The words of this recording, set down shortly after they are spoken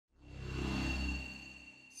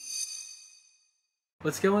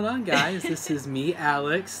What's going on, guys? This is me,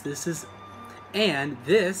 Alex. And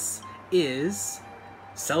this is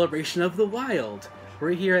Celebration of the Wild.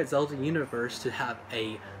 We're here at Zelda Universe to have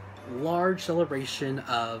a large celebration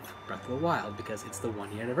of Breath of the Wild because it's the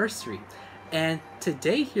 1-year anniversary. And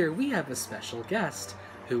today here we have a special guest.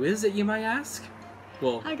 Who is it, you might ask?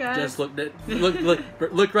 Well, hi guys. Just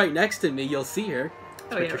look right next to me. You'll see her.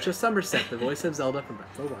 It's Patricia Summersett, the voice of Zelda from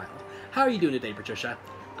Breath of the Wild. How are you doing today, Patricia?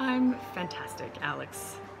 I'm fantastic,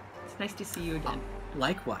 Alex. It's nice to see you again.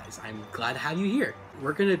 Likewise, I'm glad to have you here.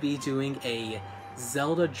 We're going to be doing a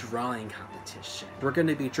Zelda drawing competition. We're going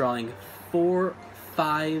to be drawing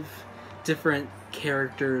 5 different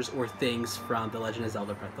characters or things from The Legend of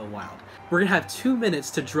Zelda Breath of the Wild. We're going to have 2 minutes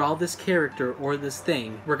to draw this character or this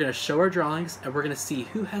thing. We're going to show our drawings and we're going to see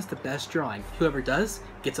who has the best drawing. Whoever does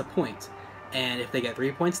gets a point. And if they get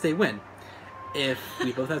 3 points, they win. If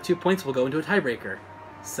we both have 2 points, we'll go into a tiebreaker.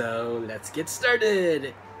 So let's get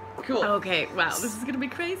started. Cool. Okay, wow, this is gonna be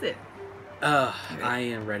crazy. I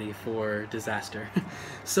am ready for disaster.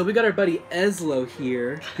 So we got our buddy Eslo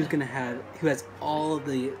here, who has all of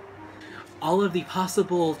the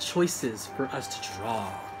possible choices for us to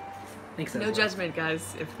draw. Thanks, Eslo. No judgment,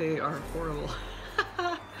 guys, if they are horrible.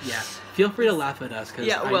 Yeah, feel free to laugh at us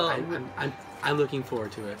because I'm looking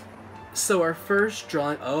forward to it. So our first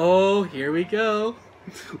drawing. Oh, here we go.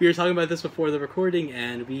 We were talking about this before the recording,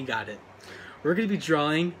 and we got it. We're going to be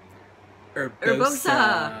drawing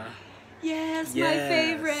Urbosa. Yes, my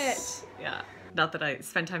favorite. Yeah, not that I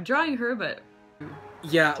spent time drawing her, but...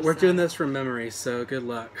 Yeah, we're doing this from memory, so good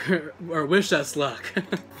luck. Or wish us luck.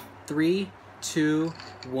 3, 2,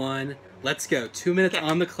 1, let's go. 2 minutes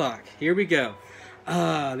on the clock. Here we go.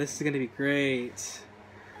 This is going to be great.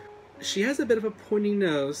 She has a bit of a pointy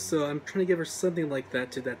nose, so I'm trying to give her something like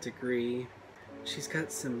that to that degree. She's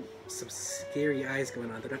got some scary eyes going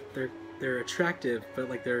on. They're attractive, but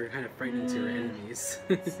like they're kind of frightening to her enemies.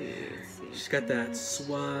 She's got that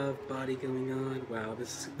suave body going on. Wow,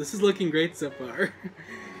 this is looking great so far.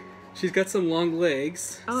 She's got some long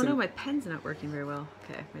legs. Oh no, my pen's not working very well.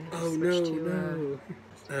 Okay. Oh no.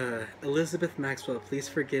 Elizabeth Maxwell, please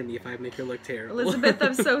forgive me if I make her look terrible. Elizabeth,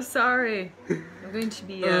 I'm so sorry. I'm going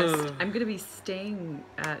to be staying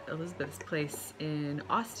at Elizabeth's place in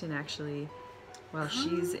Austin actually, while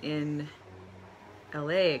she's in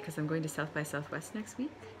LA, because I'm going to South by Southwest next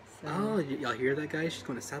week. So. Oh, y'all hear that, guys? She's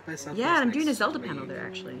going to South by Southwest. Yeah, I'm doing a Zelda panel there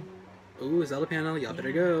actually. Ooh, Zelda panel. Y'all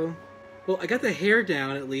better go. Well, I got the hair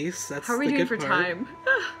down at least. That's How are we doing for time?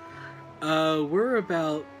 We're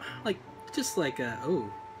about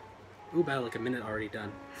about like a minute already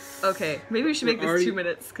done. Okay, maybe we should make this 2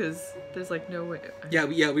 minutes because there's like no way.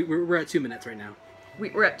 We're at 2 minutes right now.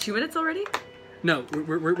 We're at 2 minutes already? No,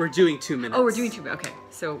 we're doing 2 minutes. Oh, we're doing 2 minutes. Okay,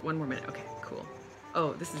 so 1 more minute. Okay, cool.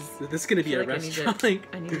 Oh, this is gonna be a restaurant.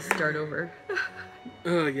 I need to start over.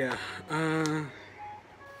 Oh yeah.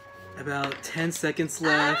 About 10 seconds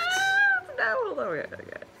left. No, hold on.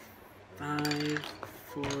 Okay. 5,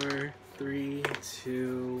 4, 3,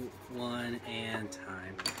 2, 1, and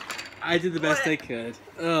time. I did the best I could.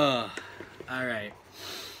 Ugh. Alright.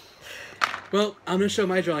 Well, I'm going to show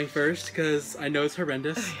my drawing first, because I know it's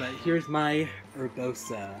horrendous, but here's my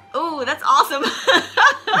Urbosa. Oh, that's awesome!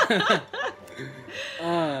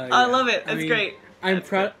 I love it. That's great. I'm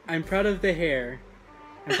proud of the hair.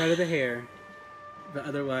 But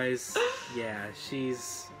otherwise, yeah,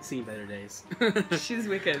 she's seen better days. She's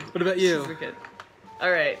wicked. What about you? She's wicked.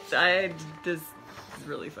 Alright, this is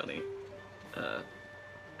really funny.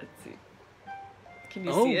 Let's see. Can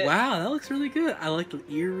you see it? Oh, wow, that looks really good. I like the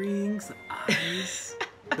earrings, the eyes,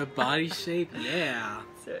 the body shape. Yeah.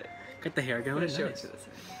 That's it. Got the hair going. Show it to this.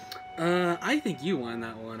 I think you won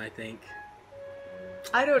that one, I think.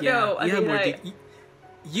 I don't know.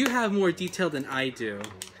 You have more detail than I do.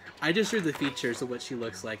 I just drew the features of what she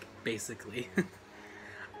looks like, basically.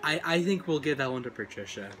 I think we'll give that one to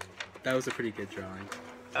Patricia. That was a pretty good drawing.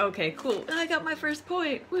 Okay, cool. I got my first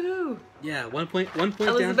point. Woohoo! Yeah, one point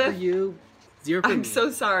Elizabeth, down for you. 0 for me. I'm so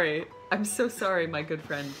sorry. I'm so sorry, my good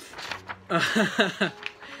friend. I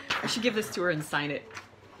should give this to her and sign it.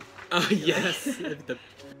 Oh, yes.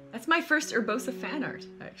 That's my first Urbosa fan art,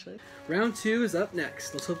 actually. Round 2 is up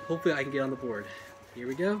next. Hopefully I can get on the board. Here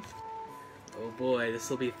we go. Oh boy, this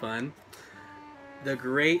will be fun. The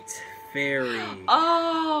Great Fairy.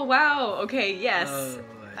 Oh, wow. Okay, yes.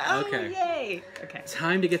 Oh, okay. Yay. Okay.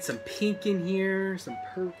 Time to get some pink in here, some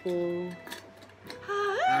purple.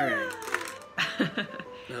 Alright.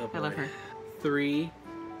 Oh boy. I love her. 3,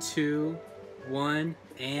 2, 1,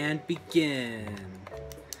 and begin.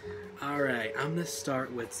 Alright, I'm gonna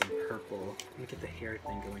start with some purple. Let me get the hair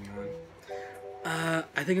thing going on.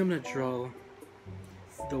 I think I'm gonna draw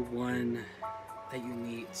the one that you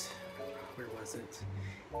meet. Where was it?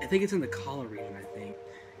 I think it's in the collar region, I think.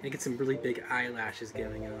 And get some really big eyelashes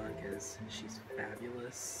going on because she's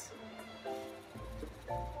fabulous.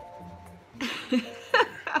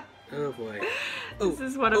 Oh boy. This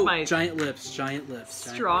is one of my giant lips.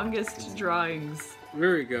 strongest drawings.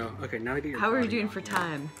 There we go. Okay, now I get your How are you doing on for here.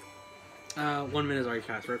 time? 1 minute is already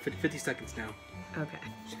passed. We're at 50 seconds now. Okay.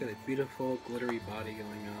 She's got a beautiful glittery body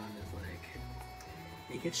going on. It's like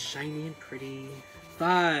it gets shiny and pretty.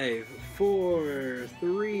 5, 4,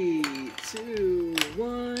 3, 2,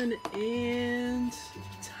 1, and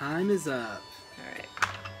time is up. All right.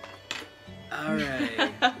 All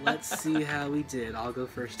right. Let's see how we did. I'll go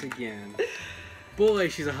first again. Boy,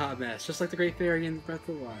 she's a hot mess, just like the Great Fairy in Breath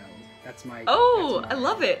of the Wild. That's my. Oh, I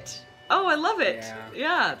love it. Oh, I love it.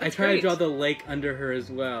 Yeah, I try to draw the lake under her as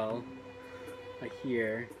well. Like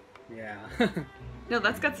here. Yeah. No,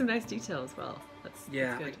 that's got some nice detail as well. That's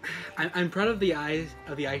good. I'm proud of the eyes,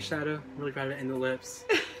 of the eyeshadow. I'm really proud of it, and the lips.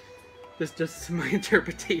 just my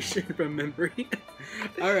interpretation from memory.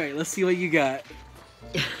 All right, let's see what you got.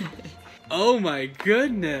 Oh my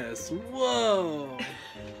goodness! Whoa!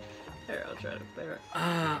 There, I'll try to play it.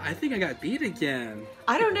 I think I got beat again.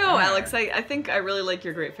 I don't know, Alex. I think I really like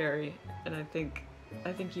your Great Fairy, and I think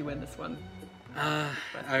you win this one. All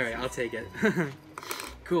right, I'll take it.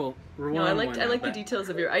 Cool. No, I like the details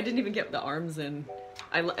of your. I didn't even get the arms in.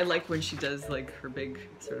 I like when she does like her big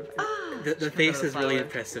sort of. The face is really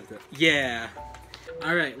impressive though. Yeah.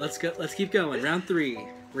 All right, let's go. Let's keep going. Round 3.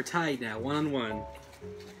 We're tied now, 1-on-1.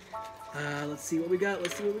 Let's see what we got.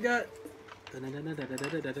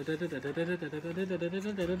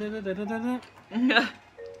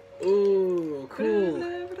 Ooh, cool.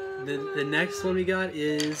 The next one we got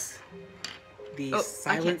is the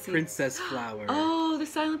Silent Princess Flower. Oh, the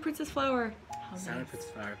Silent Princess Flower. Silent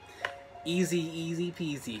Princess Flower. Easy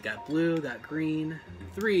peasy. Got blue, got green.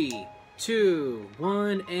 3, 2,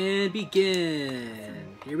 1, and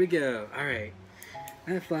begin. Here we go. All right.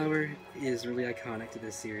 That flower is really iconic to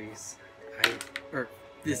this series. Or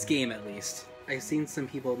this game at least. I've seen some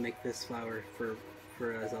people make this flower for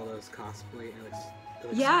Zelda's cosplay. It looks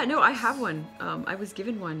yeah, no, I have one. I was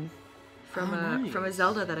given one from a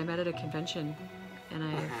Zelda that I met at a convention, and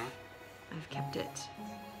I've kept it.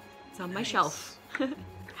 It's on my shelf.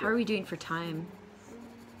 How are we doing for time?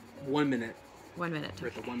 1 minute. 1 minute. We're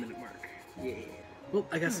at the 1 minute mark. Yeah. Well,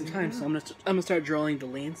 I got some time, so I'm gonna start drawing the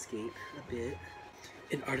landscape a bit.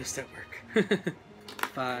 An artist at work.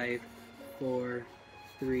 5, 4,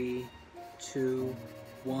 3, 2,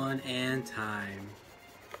 1, and time.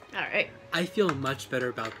 All right. I feel much better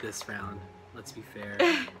about this round. Let's be fair.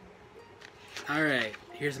 All right.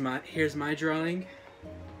 Here's my drawing.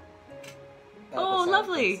 Oh,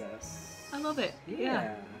 lovely. Princess. I love it.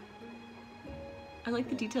 Yeah. I like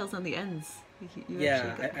the details on the ends. You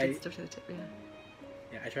actually got good stuff to the tip. Yeah.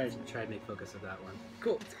 Yeah, I try to make focus of that one.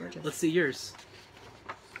 Cool. It's gorgeous. Let's see yours.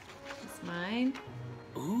 It's mine.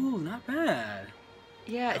 Ooh, not bad.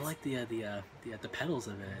 Yeah, I like the petals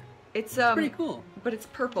of it. It's pretty cool. But it's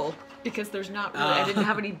purple because there's not really. I didn't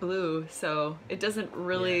have any blue, so it doesn't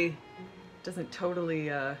really, doesn't totally.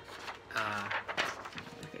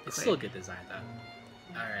 It's still a good design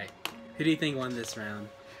though. All right, who do you think won this round?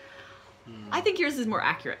 I think yours is more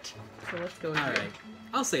accurate. So let's go. All right,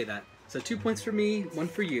 I'll say that. So 2 points for me, 1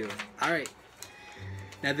 for you. All right.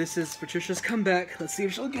 Now this is Patricia's comeback. Let's see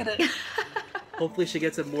if she'll get it. Hopefully she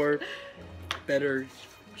gets a better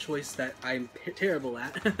choice that I'm terrible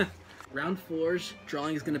at. Round 4's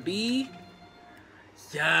drawing is gonna be...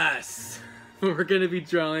 Yes! We're gonna be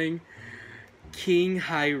drawing King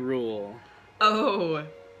Hyrule. Oh,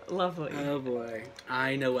 lovely. Oh boy.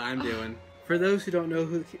 I know what I'm doing. For those who don't know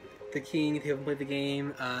who the king, if you haven't played the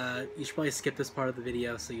game, you should probably skip this part of the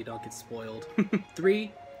video so you don't get spoiled.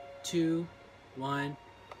 3, 2, 1,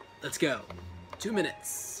 let's go. 2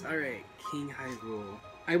 minutes. All right, King Hyrule.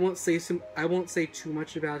 I won't say too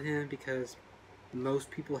much about him because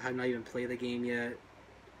most people have not even played the game yet.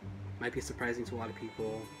 Might be surprising to a lot of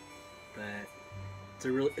people, but it's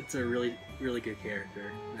a really good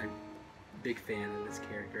character. I'm a big fan of this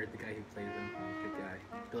character. The guy who plays him, good guy,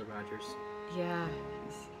 Bill Rogers. Yeah,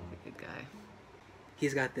 he's a good guy.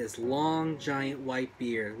 He's got this long, giant white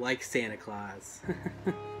beard, like Santa Claus.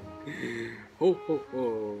 Ho ho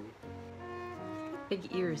ho!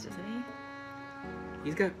 Big ears, doesn't he?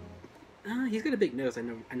 He's got a big nose. I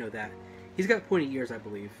know that. He's got pointy ears, I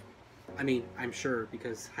believe. I mean, I'm sure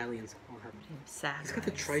because Hylians all have. Sad. He's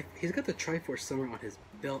got the Triforce somewhere on his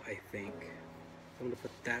belt, I think. I'm gonna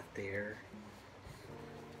put that there.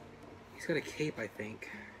 He's got a cape, I think.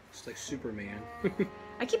 Just like Superman.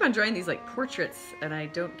 I keep on drawing these like portraits, and I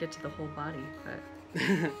don't get to the whole body. But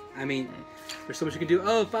I mean, there's so much you can do.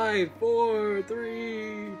 Oh, 5, 4,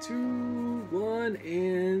 3, 2, 1,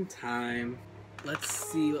 and time. Let's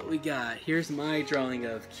see what we got. Here's my drawing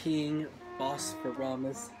of King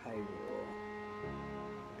Bosphoramus Hyrule.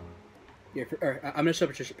 Yeah, I'm gonna show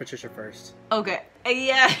Patricia first. Okay.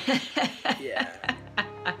 Yeah. Yeah.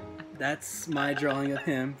 That's my drawing of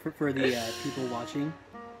him for the people watching.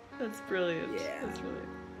 That's brilliant. Yeah. That's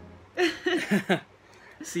brilliant.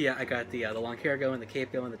 So yeah, I got the long hair going, the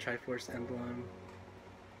cape going, the Triforce emblem.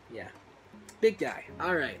 Yeah. Big guy.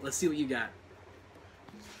 All right, let's see what you got.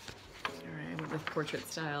 All right, with the portrait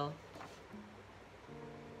style.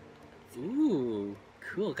 Ooh,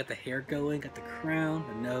 cool. Got the hair going, got the crown,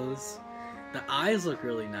 the nose. The eyes look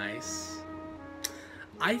really nice.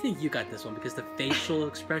 I think you got this one because the facial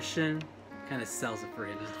expression kind of sells it for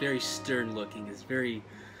him. He's very stern looking. He's very,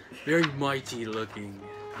 very mighty looking.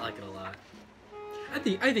 I like it a lot. I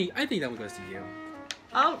think that one goes to you.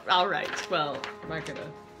 All right. Well, I'm not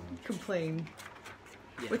gonna complain.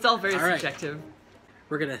 Yeah. It's all very subjective. Right.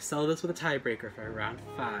 We're gonna sell this with a tiebreaker for round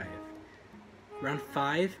 5. Round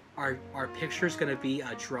 5, our picture is gonna be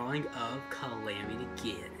a drawing of Calamity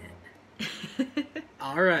Ganon.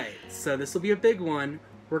 All right, so this will be a big one.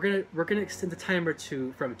 We're gonna extend the timer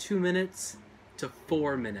from 2 minutes to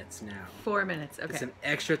 4 minutes now. 4 minutes. Okay. It's an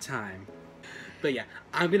extra time. But yeah,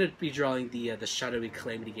 I'm gonna be drawing the shadowy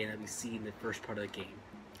Calamity Ganon that we see in the first part of the game.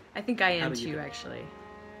 I think I am too, actually.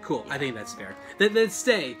 Cool. Yeah. I think that's fair. Then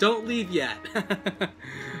stay. Don't leave yet.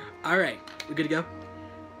 All right, we good to go?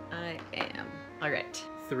 I am. All right.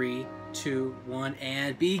 3, 2, 1,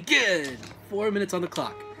 and begin. 4 minutes on the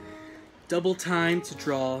clock. Double time to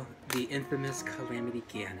draw the infamous Calamity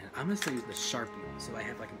Ganon. I'm gonna still use the Sharpie so I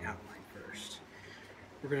have like an outline first.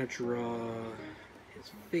 We're gonna draw his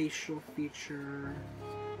facial feature,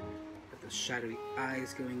 with the shadowy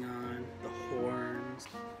eyes going on, the horns.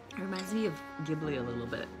 It reminds me of Ghibli a little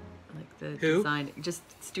bit, like the Who? design, just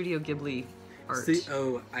Studio Ghibli art. See,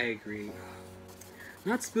 oh, I agree.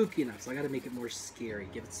 Not spooky enough, so I gotta make it more scary.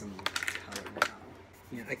 Give it some color now.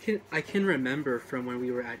 Yeah, I can remember from when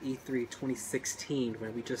we were at E3 2016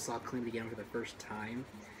 when we just saw Calamity Ganon for the first time.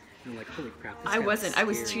 And I'm like, holy crap! This I guy wasn't. is I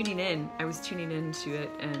was scary. tuning in. I was tuning into it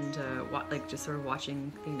and like just sort of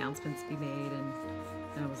watching the announcements be made, and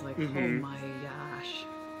I was like, oh my gosh,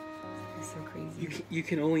 it's so crazy. You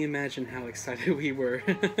can only imagine how excited we were.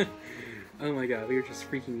 Oh my god, we were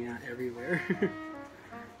just freaking out everywhere.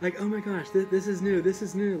 Like, oh my gosh, this is new. This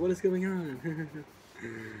is new. What is going on?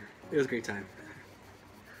 It was a great time.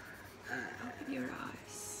 Open your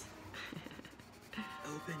eyes.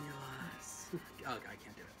 Open your eyes. Oh, I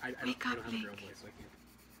can't do it. I don't have a girl voice, so I can't.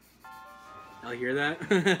 I'll hear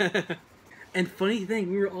that. And funny thing,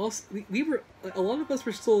 we were a lot of us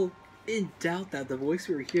were still in doubt that the voice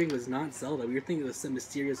we were hearing was not Zelda. We were thinking it was some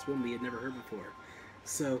mysterious woman we had never heard before.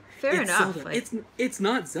 So Fair it's enough. Zelda. Like, It's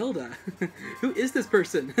not Zelda. Who is this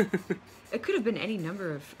person? it could have been any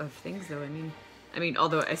number of things, though. I mean,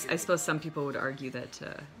 although I suppose some people would argue that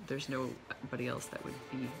there's nobody else that would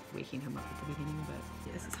be waking him up at the beginning,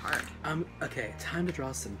 but this is hard. Okay, time to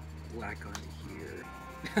draw some black onto here.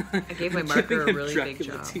 I gave my marker a really big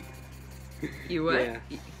job. Teeth. You what? Yeah.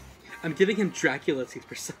 I'm giving him Dracula teeth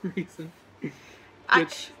for some reason.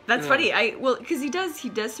 That's funny. Because he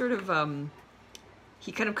does sort of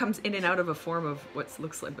he kind of comes in and out of a form of what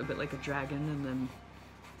looks like a bit like a dragon, and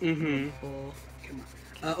then bull. Come on.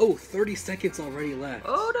 30 seconds already left.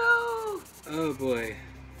 Oh no! Oh boy.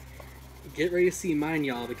 Get ready to see mine,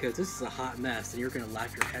 y'all, because this is a hot mess, and you're gonna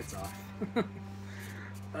laugh your heads off.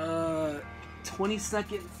 20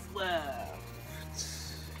 seconds left.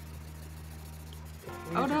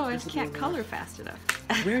 Oh no, I just can't color fast enough.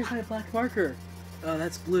 Where's my black marker? Oh,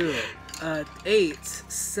 that's blue. 8,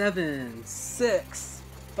 7, 6,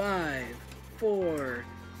 5, 4,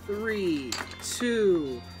 3,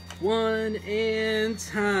 2, 1, and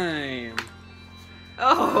time.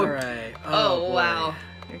 Oh. All right. Oh boy. wow.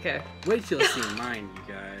 Okay. Wait till you see mine,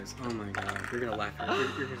 you guys. Oh my god, you're gonna laugh.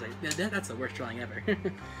 You're gonna say, that's the worst drawing ever.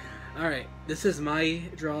 All right, this is my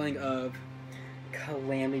drawing of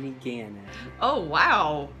Calamity Ganon. Oh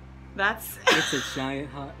wow, that's. It's a giant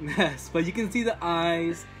hot mess, but you can see the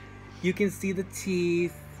eyes, you can see the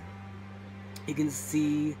teeth, you can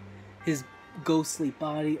see his ghostly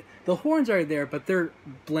body. The horns are there, but they're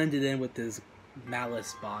blended in with his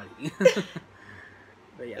malice body.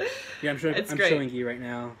 But yeah, I'm showing you right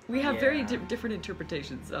now. We have very different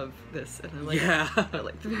interpretations of this, and I like. I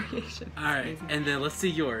like the variation. All right, and then let's see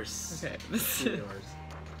yours. Okay, let's see yours.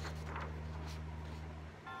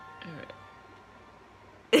 All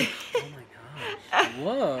right.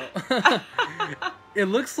 Whoa. It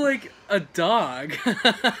looks like a dog.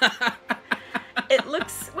 It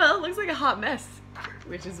looks like a hot mess,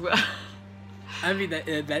 which is well. I mean,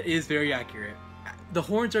 that is very accurate. The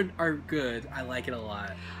horns are good. I like it a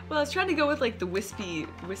lot. Well, I was trying to go with like the wispy,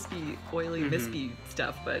 oily, wispy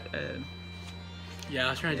stuff, but yeah,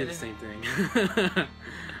 I was trying to do the same thing.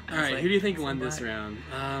 All right, who do you think won this round?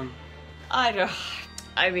 I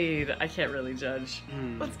mean, I can't really judge.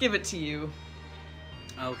 Let's give it to you.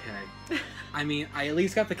 Okay. I mean, I at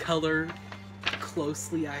least got the color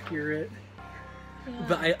closely accurate. Yeah.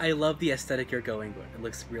 But I love the aesthetic you're going with. It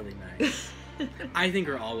looks really nice. I think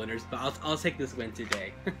we're all winners, but I'll take this win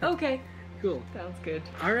today. Okay. Cool. Sounds good.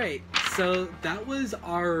 All right. So that was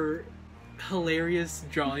our hilarious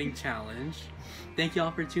drawing challenge. Thank you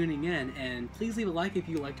all for tuning in, and please leave a like if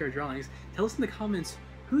you liked our drawings. Tell us in the comments,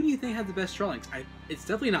 who do you think had the best drawings? It's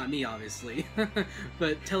definitely not me, obviously,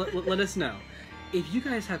 but let us know. If you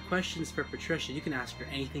guys have questions for Patricia, you can ask her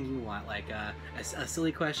anything you want, like a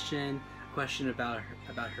silly question about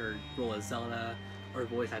her role as Zelda, or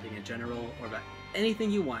voice acting in general, or about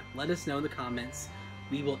anything you want. Let us know in the comments.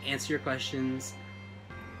 We will answer your questions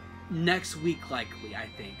next week, likely, I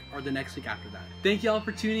think, or the next week after that. Thank you all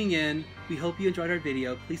for tuning in. We hope you enjoyed our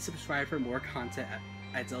video. Please subscribe for more content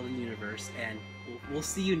at Zelda Universe, and we'll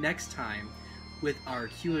see you next time with our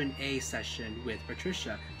Q&A session with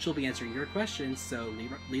Patricia. She'll be answering your questions, so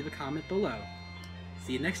leave a comment below.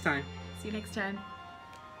 See you next time. See you next time.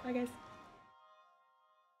 Bye, guys.